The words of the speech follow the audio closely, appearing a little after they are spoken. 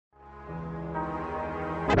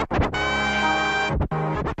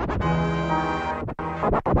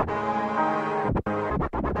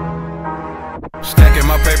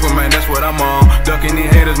what I'm on. Ducking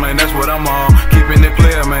these haters, man, that's what I'm on. Keeping it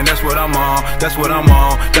clear, man, that's what I'm on. That's what I'm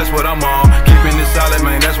on, that's what I'm on. Keeping it solid,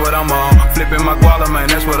 man, that's what I'm on. Flipping my guala,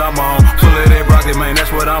 man, that's what I'm on. Full of that broccoli, man,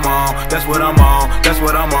 that's what I'm on. That's what I'm on, that's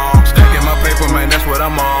what I'm on. Stacking my paper, man, that's what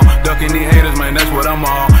I'm on. Ducking these haters, man, that's what I'm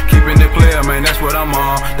on. Keeping it clear, man, that's what I'm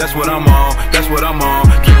on. That's what I'm on, that's what I'm on.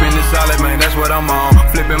 Keeping it solid, man, that's what I'm on.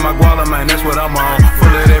 Flipping my guala, man, that's what I'm on.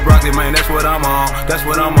 Full of that broccoli, man, that's what I'm on. That's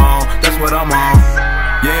what I'm on, that's what I'm on.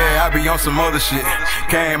 Yeah, I be on some other shit.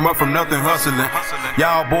 Came up from nothing hustling.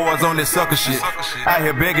 Y'all boys on this sucker shit. Out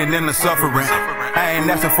here begging and the suffering. I ain't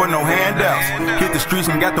asking for no handouts. Hit the streets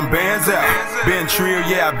and got them bands out. Been trill,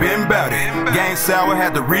 yeah, I been bout it. Gang sour,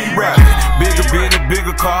 had to reroute it.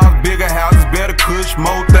 Bigger cars, bigger houses, better kush,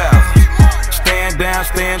 more thousands. Stand down,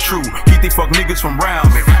 stand true. Keep these fuck niggas from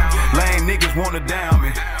round me. Lame niggas wanna down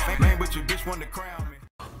me. Man, but your bitch wanna crown me.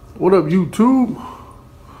 What up, YouTube?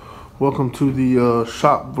 Welcome to the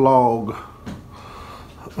shop vlog.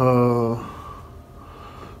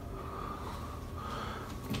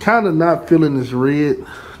 Kind of not feeling this red.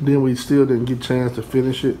 Then we still didn't get a chance to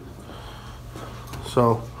finish it.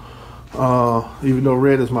 So, even though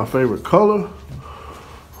red is my favorite color,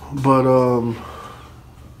 but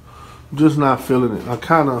just not feeling it. I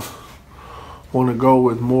kind of want to go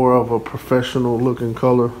with more of a professional looking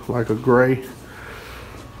color, like a gray.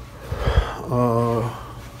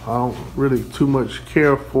 I don't really too much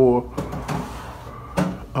care for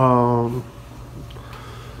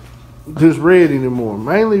this red anymore,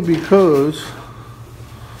 mainly because,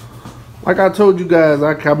 like I told you guys,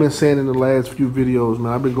 I've been saying in the last few videos,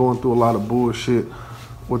 man, I've been going through a lot of bullshit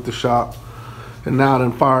with the shop, and now I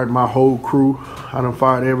done fired my whole crew. I done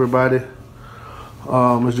fired everybody.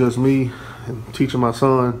 It's just me and teaching my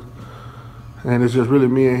son, and it's just really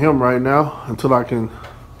me and him right now until I can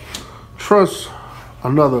trust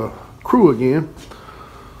another crew again.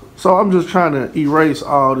 So I'm just trying to erase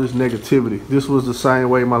all this negativity. This was the same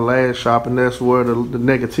way my last shop, and that's where the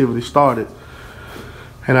negativity started.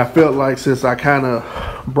 And I felt like since I kind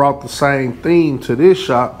of brought the same theme to this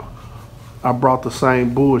shop, I brought the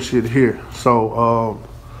same bullshit here. So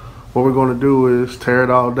what we're going to do is tear it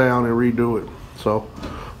all down and redo it. So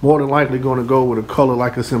more than likely going to go with a color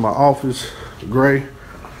like it's in my office, gray.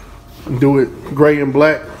 Do it gray and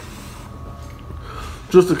black,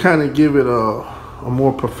 just to kind of give it a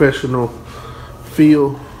more professional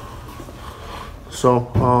feel.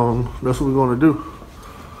 So that's what we're going to do.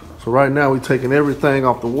 So right now we're taking everything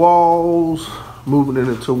off the walls, moving it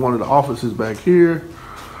into one of the offices back here.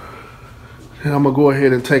 And I'm going to go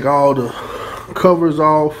ahead and take all the covers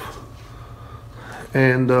off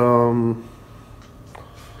and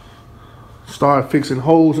start fixing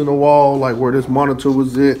holes in the wall, like where this monitor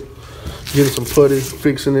was at. Getting some putty,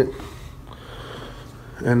 fixing it,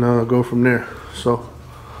 and go from there. So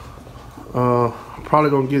probably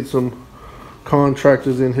gonna get some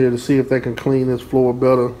contractors in here to see if they can clean this floor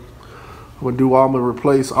better. I'm gonna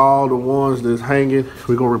replace all the ones that's hanging.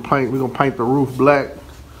 We're gonna paint the roof black.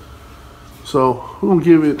 So we're gonna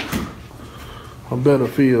give it a better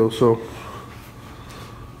feel. So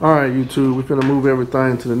all right, YouTube, we're gonna move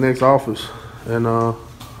everything to the next office, and I'll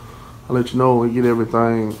let you know when we get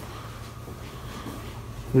everything.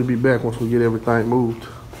 We'll be back once we get everything moved.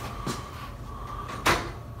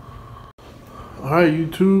 Alright,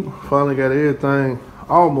 YouTube, finally got everything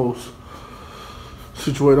almost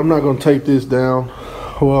situated. I'm not going to take this down.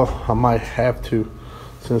 Well, I might have to,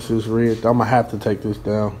 since it's red. I'm going to have to take this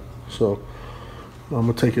down. So, I'm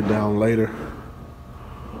going to take it down later.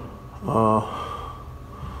 I'm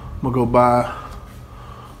going to go buy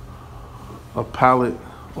a pallet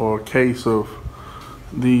or a case of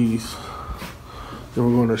these. Then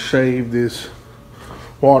we're going to shave this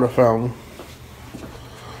water fountain.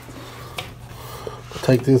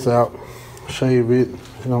 Take this out, shave it.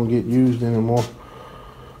 It don't get used anymore.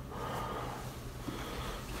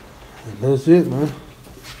 And that's it, man.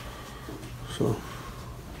 So,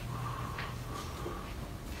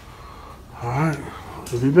 alright,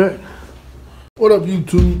 we'll be back. What up,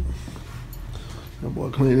 YouTube? That boy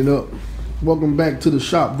cleaning up. Welcome back to the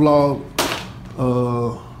shop vlog.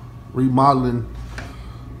 Remodeling.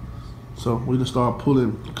 So we just start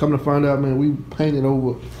pulling. Come to find out, man, we painted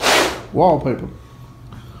over wallpaper.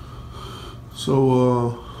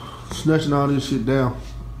 So snatching all this shit down.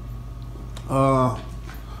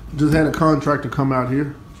 Just had a contractor come out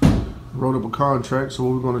here, wrote up a contract. So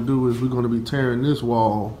what we're gonna do is we're gonna be tearing this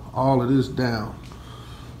wall, all of this down.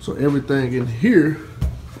 So everything in here,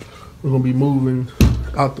 we're gonna be moving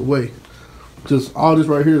out the way. Just all this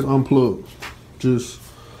right here is unplugged. Just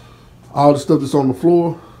all the stuff that's on the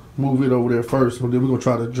floor, move it over there first, but then we're gonna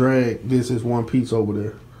try to drag this as one piece over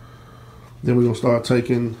there. Then we're gonna start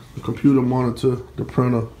taking the computer monitor, the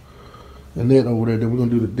printer, and that over there. Then we're gonna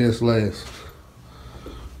do the desk last.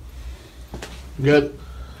 Good.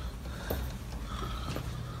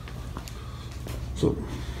 So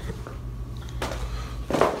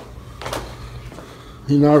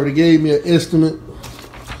he already gave me an estimate.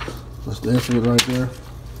 That's the estimate right there.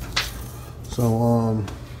 So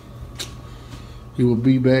he will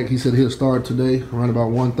be back. He said he'll start today around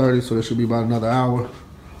about 1:30, so that should be about another hour.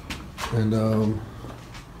 And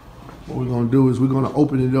what we're gonna do is we're gonna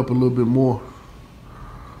open it up a little bit more.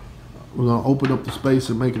 We're gonna open up the space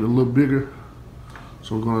and make it a little bigger.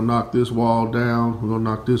 So we're gonna knock this wall down. We're gonna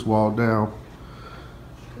knock this wall down.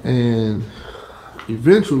 And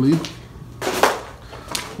eventually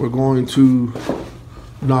we're going to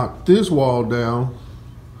knock this wall down.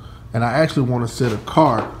 And I actually want to set a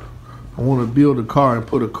car. I want to build a car and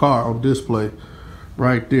put a car on display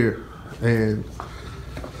right there. And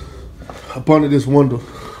up under this window.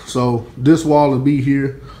 So this wall will be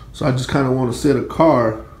here. So I just kind of want to set a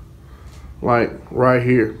car like right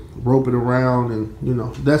here, rope it around, and you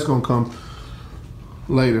know that's gonna come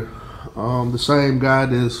later. The same guy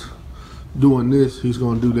that's doing this, he's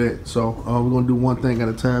gonna do that. So we're gonna do one thing at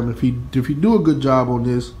a time. If he do a good job on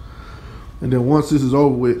this, and then once this is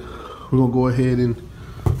over with, we're gonna go ahead and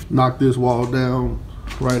knock this wall down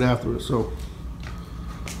right after it. So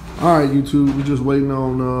all right, YouTube, we're just waiting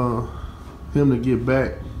on him to get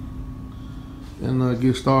back and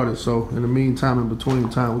get started. So in the meantime, in between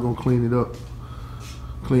time, we're gonna clean up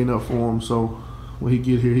for him. So when he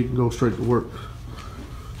get here, he can go straight to work.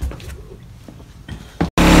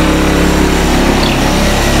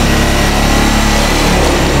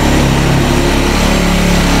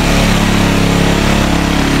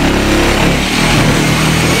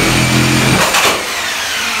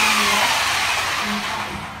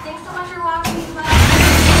 Thanks so much for watching.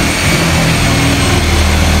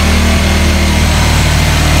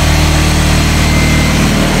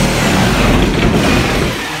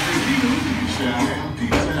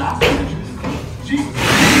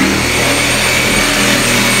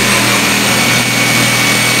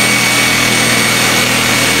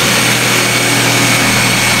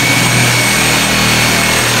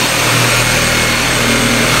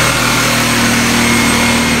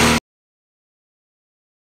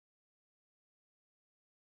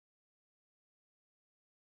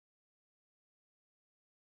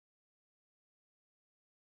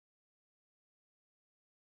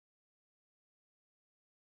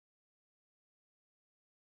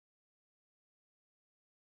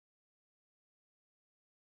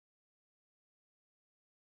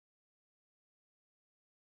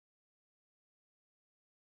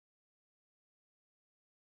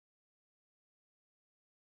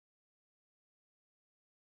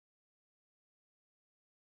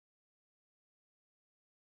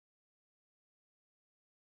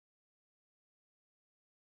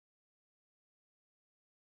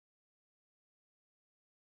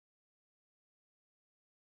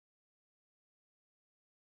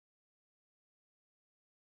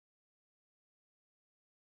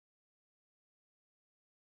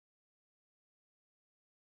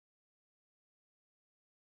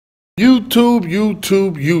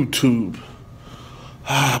 YouTube.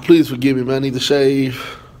 Please forgive me, man. I need to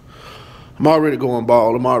shave. I'm already going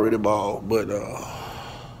bald. I'm already bald. But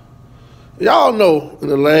y'all know in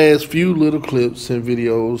the last few little clips and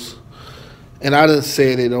videos, and I done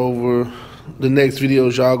said it over the next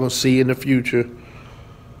videos y'all gonna see in the future,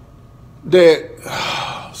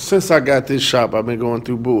 that since I got this shop, I've been going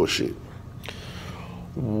through bullshit.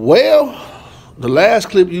 Well, the last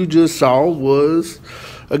clip you just saw was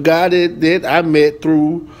a guy that I met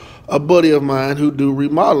through a buddy of mine who do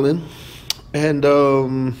remodeling. And,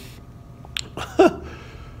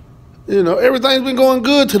 you know, everything's been going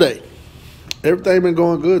good today. Everything's been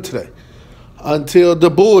going good today. Until the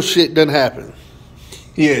bullshit done happen.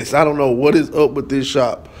 Yes, I don't know what is up with this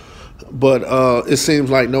shop. But it seems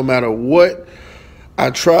like no matter what I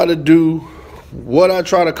try to do, what I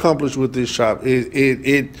try to accomplish with this shop,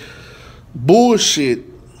 it bullshit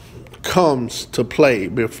comes to play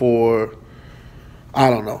before. I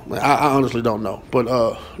don't know. I honestly don't know. But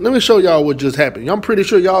let me show y'all what just happened. I'm pretty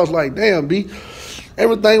sure y'all was like, damn, B,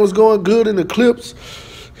 everything was going good in the clips.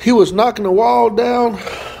 He was knocking the wall down.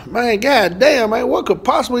 Man, god damn, man, what could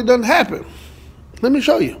possibly done happen? Let me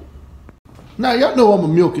show you. Now, y'all know I'm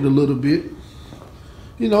going to milk it a little bit.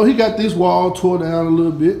 You know, he got this wall tore down a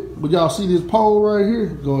little bit. But y'all see this pole right here?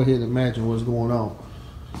 Go ahead and imagine what's going on.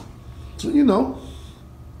 So, you know,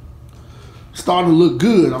 starting to look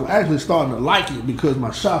good. I'm actually starting to like it because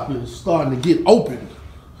my shop is starting to get open.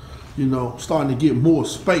 You know, starting to get more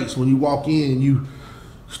space. When you walk in, you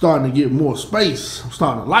starting to get more space. I'm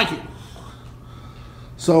starting to like it.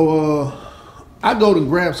 So I go to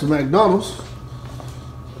grab some McDonald's.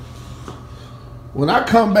 When I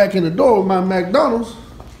come back in the door with my McDonald's,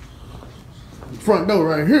 front door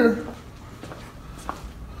right here,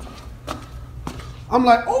 I'm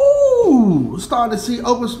like, ooh, starting to see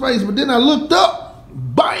open space. But then I looked up,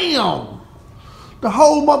 bam! The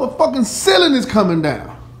whole motherfucking ceiling is coming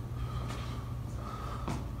down.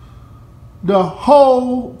 The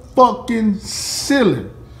whole fucking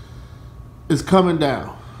ceiling is coming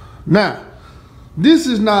down. Now, this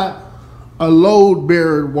is not a load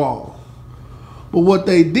bearer wall. But what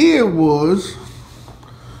they did was,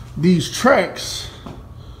 these tracks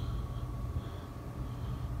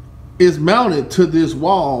is mounted to this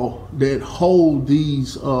wall that hold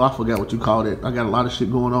these, I forgot what you call it. I got a lot of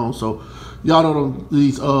shit going on. So y'all know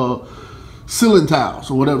these ceiling tiles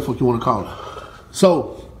or whatever the fuck you want to call it.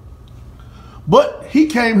 So, but he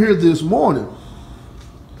came here this morning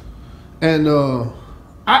and I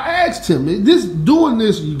asked him, doing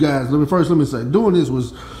this, you guys, let me say, doing this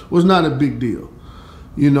was not a big deal.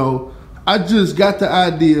 You know, I just got the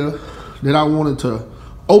idea that I wanted to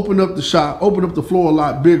open up the shop, open up the floor a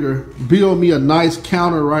lot bigger, build me a nice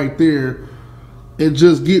counter right there, and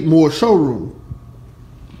just get more showroom.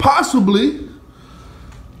 Possibly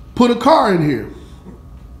put a car in here.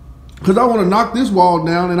 Because I want to knock this wall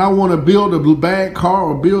down and I want to build a bag car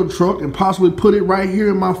or build truck and possibly put it right here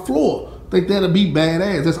in my floor. I think that'll be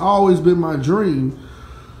badass. That's always been my dream,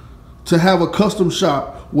 to have a custom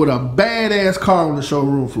shop with a badass car on the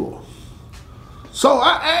showroom floor. So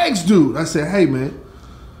I asked dude, I said, hey man,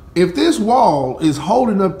 if this wall is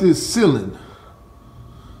holding up this ceiling,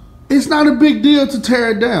 it's not a big deal to tear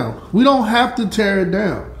it down. We don't have to tear it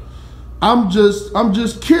down. I'm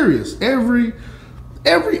just curious. Every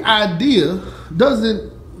idea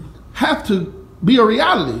doesn't have to be a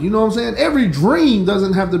reality. You know what I'm saying? Every dream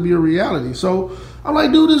doesn't have to be a reality. So I'm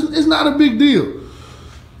like, dude, it's not a big deal.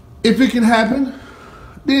 If it can happen,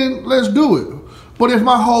 then let's do it. But if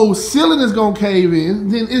my whole ceiling is gonna cave in,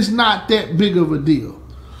 then it's not that big of a deal.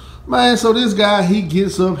 Man, so this guy, he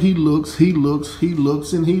gets up, he looks, and he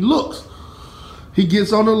looks. He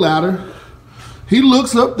gets on the ladder, he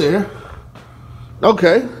looks up there.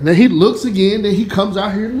 Okay, then he looks again, then he comes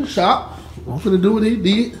out here in the shop. I'm gonna do what he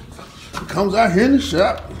did. He comes out here in the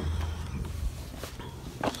shop.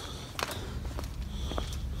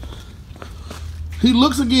 He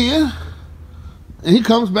looks again, and he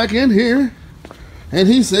comes back in here, and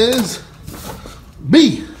he says,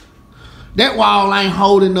 B, that wall ain't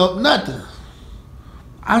holding up nothing.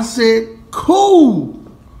 I said, cool.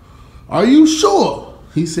 Are you sure?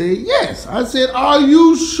 He said, yes. I said, are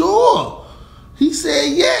you sure? He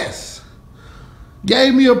said, yes.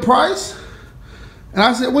 Gave me a price, and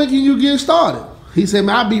I said, when can you get started? He said,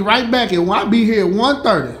 man, I'll be right back, and I'll be here at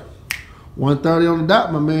 1:30. 1:30 on the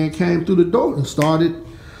dot, my man came through the door and started,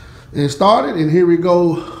 and here we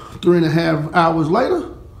go, 3.5 hours later.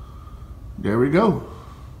 There we go.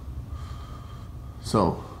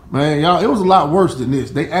 So, man, y'all, it was a lot worse than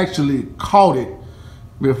this. They actually caught it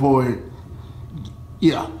before it,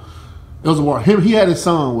 yeah. It was a war. He had his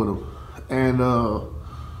son with him, and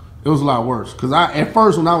it was a lot worse. Because at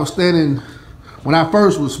first, when I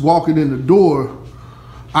first was walking in the door,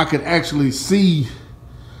 I could actually see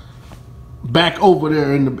back over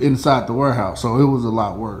there inside the warehouse. So it was a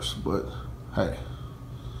lot worse, but hey.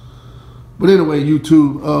 But anyway,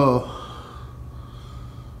 YouTube,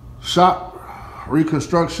 shop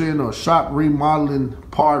reconstruction or shop remodeling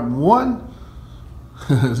part 1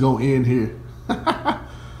 is gonna end here.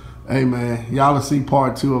 Hey man, y'all will see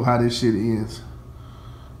part 2 of how this shit ends.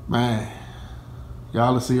 Man,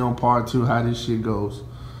 y'all will see on part 2 how this shit goes.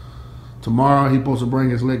 Tomorrow he supposed to bring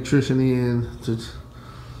his electrician in to,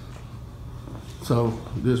 so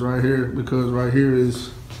this right here, because right here is,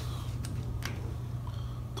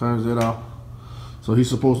 turns that off. So he's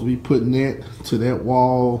supposed to be putting that to that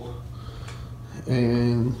wall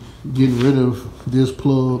and getting rid of this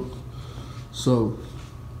plug. So,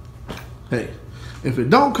 hey, if it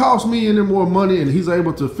don't cost me any more money and he's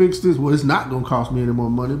able to fix this, well, it's not gonna cost me any more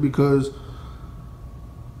money, because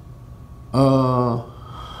I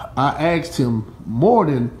asked him more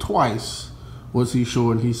than twice, was he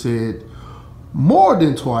sure? And he said more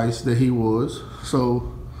than twice that he was.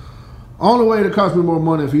 So only way to cost me more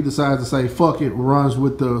money if he decides to say fuck it, runs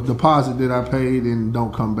with the deposit that I paid and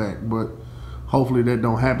don't come back. But hopefully that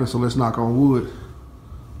don't happen, so let's knock on wood.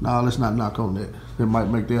 Nah, let's not knock on that. That might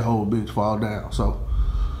make that whole bitch fall down. So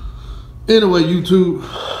anyway, YouTube,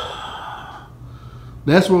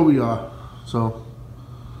 that's where we are. So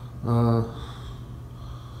Damn.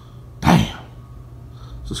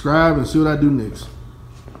 Subscribe and see what I do next.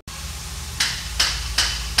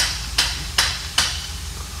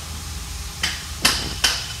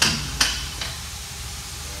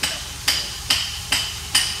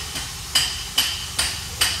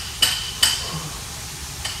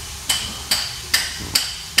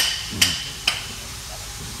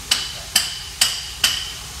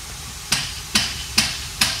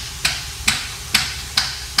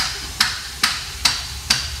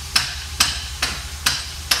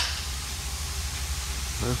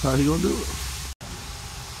 That's how he gonna do it.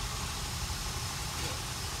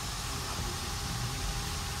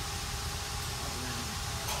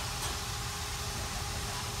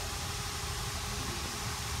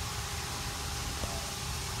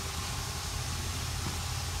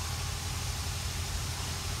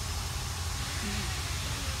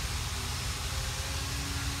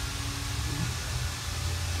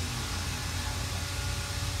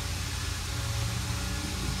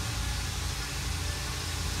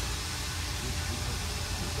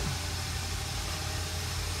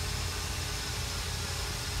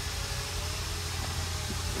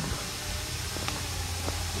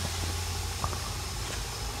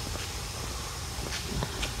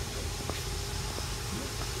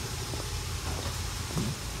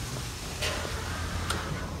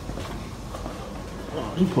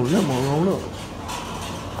 You pulling that one on up.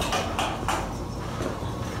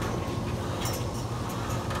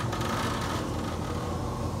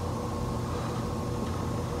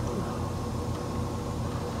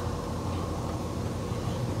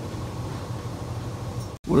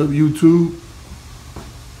 What up, YouTube?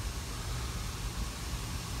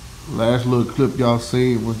 Last little clip y'all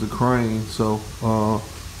seen was the crane, so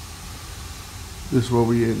this is where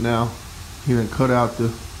we at now. He done cut out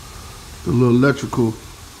the little electrical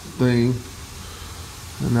thing,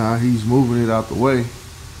 and now he's moving it out the way.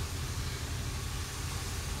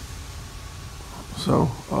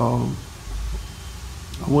 So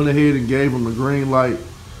I went ahead and gave him the green light.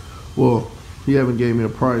 Well, he haven't gave me a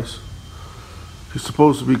price. He's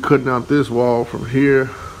supposed to be cutting out this wall from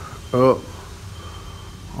here up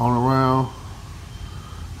on around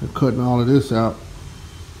and cutting all of this out,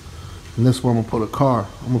 and that's where I'm gonna put a car.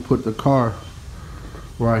 I'm gonna put the car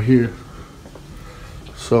right here.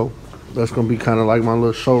 So that's gonna be kind of like my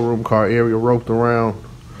little showroom car area, roped around.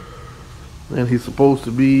 And he's supposed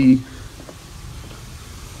to be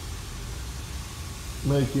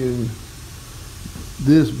making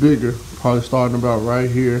this bigger, probably starting about right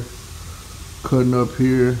here, cutting up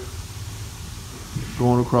here,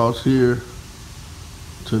 going across here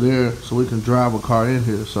to there, so we can drive a car in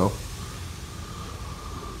here. So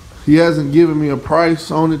he hasn't given me a price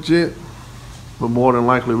on it yet, but more than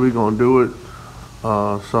likely we're gonna do it.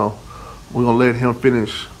 So we're gonna let him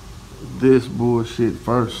finish this bullshit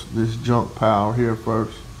first, this junk pile here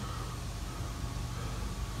first,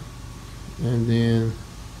 and then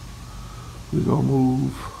we're gonna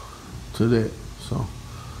move to that. So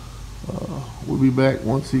we'll be back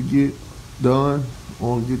once he get done.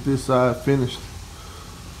 We'll get this side finished.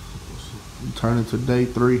 Turn into day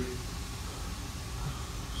 3.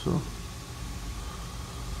 So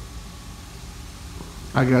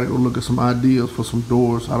I gotta go look at some ideas for some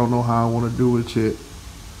doors. I don't know how I want to do it yet.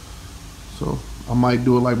 So I might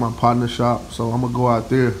do it like my partner shop. So I'm gonna go out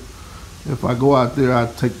there. If I go out there, I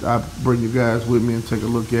bring you guys with me and take a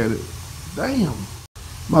look at it. Damn,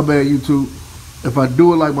 my bad, YouTube. If I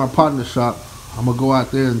do it like my partner shop, I'm gonna go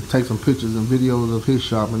out there and take some pictures and videos of his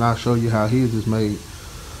shop, and I'll show you how his is made.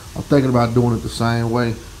 I'm thinking about doing it the same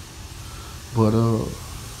way, but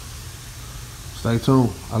stay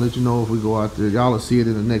tuned. I'll let you know if we go out there. Y'all will see it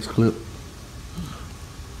in the next clip.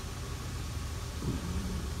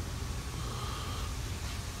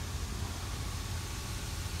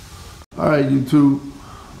 Alright, YouTube,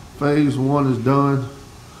 phase 1 is done.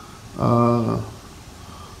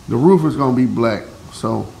 The roof is gonna be black,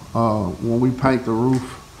 so when we paint the roof,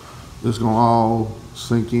 it's gonna all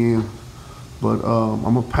sink in. But I'm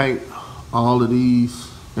gonna paint all of these,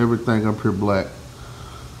 everything up here black.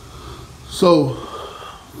 So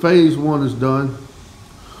phase 1 is done.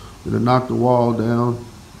 We done knocked the wall down.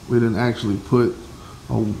 We didn't actually put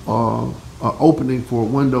an opening for a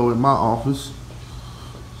window in my office.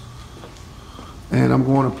 And I'm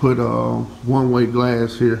going to put one-way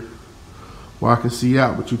glass here where I can see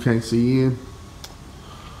out, but you can't see in.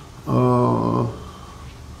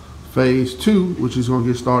 Phase 2, which is going to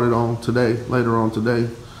get started on today, later on today,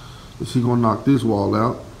 is he going to knock this wall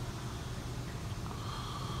out.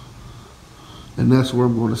 And that's where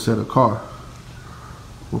I'm going to set a car.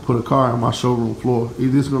 we'll put a car on my showroom floor.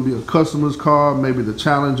 Either it's gonna be a customer's car, maybe the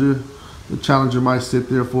Challenger. The Challenger might sit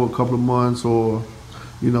there for a couple of months, or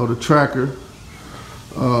you know, the Tracker.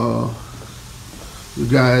 You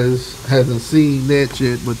guys hasn't seen that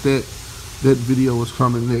yet, but that video is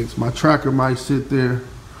coming next. My Tracker might sit there,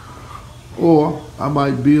 or I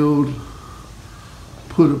might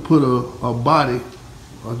put a body,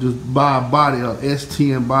 or just buy a body, a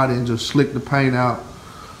S10 body, and just slick the paint out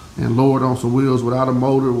and lower it on some wheels without a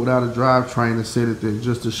motor, without a drivetrain, and set it there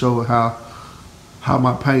just to show how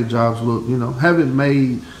my paint jobs look. You know, haven't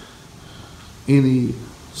made any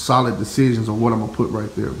solid decisions on what I'm gonna put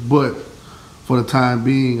right there, but for the time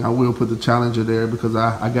being, I will put the Challenger there because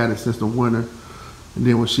I got it since the winter, and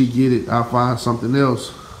then when she get it, I'll find something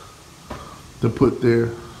else to put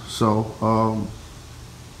there. So,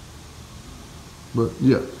 but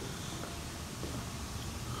yeah,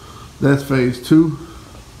 that's phase 2.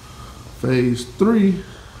 Phase 3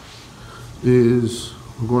 is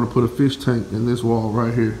we're going to put a fish tank in this wall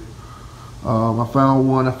right here. I found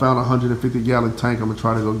one. I found a 150-gallon tank. I'm gonna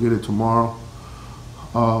try to go get it tomorrow.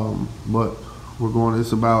 But we're going.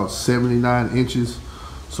 It's about 79 inches,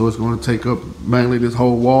 so it's going to take up mainly this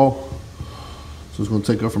whole wall. So it's going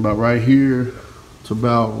to take up from about right here to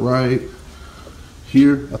about right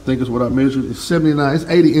here. I think is what I measured. It's 79. It's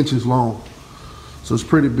 80 inches long, so it's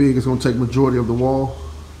pretty big. It's going to take majority of the wall.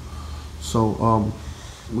 So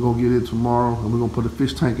we're gonna get it tomorrow, and we're gonna put a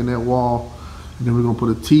fish tank in that wall, and then we're gonna put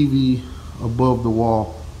a TV above the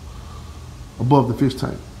wall, above the fish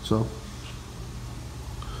tank. So,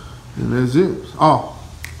 and that's it. Oh,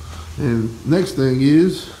 and next thing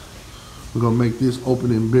is we're gonna make this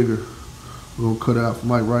opening bigger. We're gonna cut out from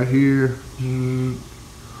like right here. We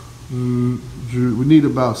need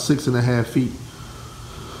about 6.5 feet.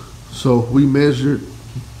 So we measured.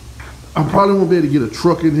 I probably won't be able to get a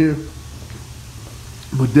truck in here,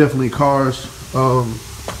 but definitely cars.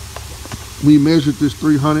 We measured this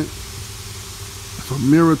 300 from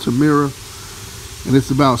mirror to mirror, and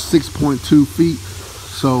it's about 6.2 feet.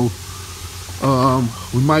 So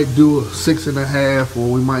we might do a 6.5,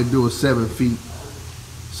 or we might do a 7 feet.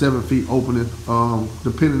 7 feet opening,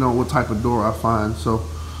 depending on what type of door I find. So,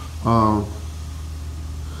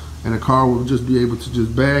 and the car will just be able to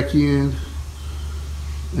just back in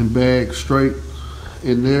and bag straight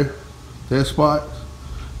in there, that spot,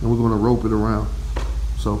 and we're gonna rope it around.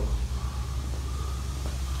 So,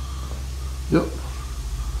 yep.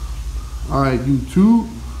 All right, YouTube,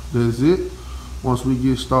 that's it. Once we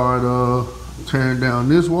get started tearing down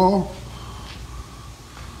this wall,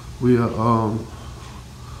 we'll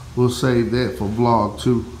save that for vlog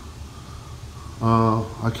 2.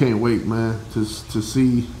 I can't wait, man, to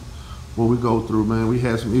see what we go through, man. We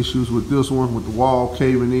had some issues with this one, with the wall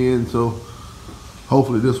caving in, so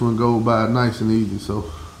hopefully this one goes by nice and easy.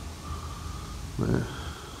 So, man,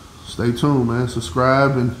 stay tuned, man.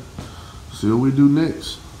 Subscribe and see what we do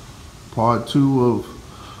next. Part 2 of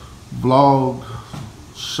vlog,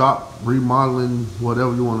 shop, remodeling,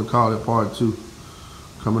 whatever you want to call it, part 2,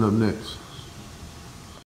 coming up next.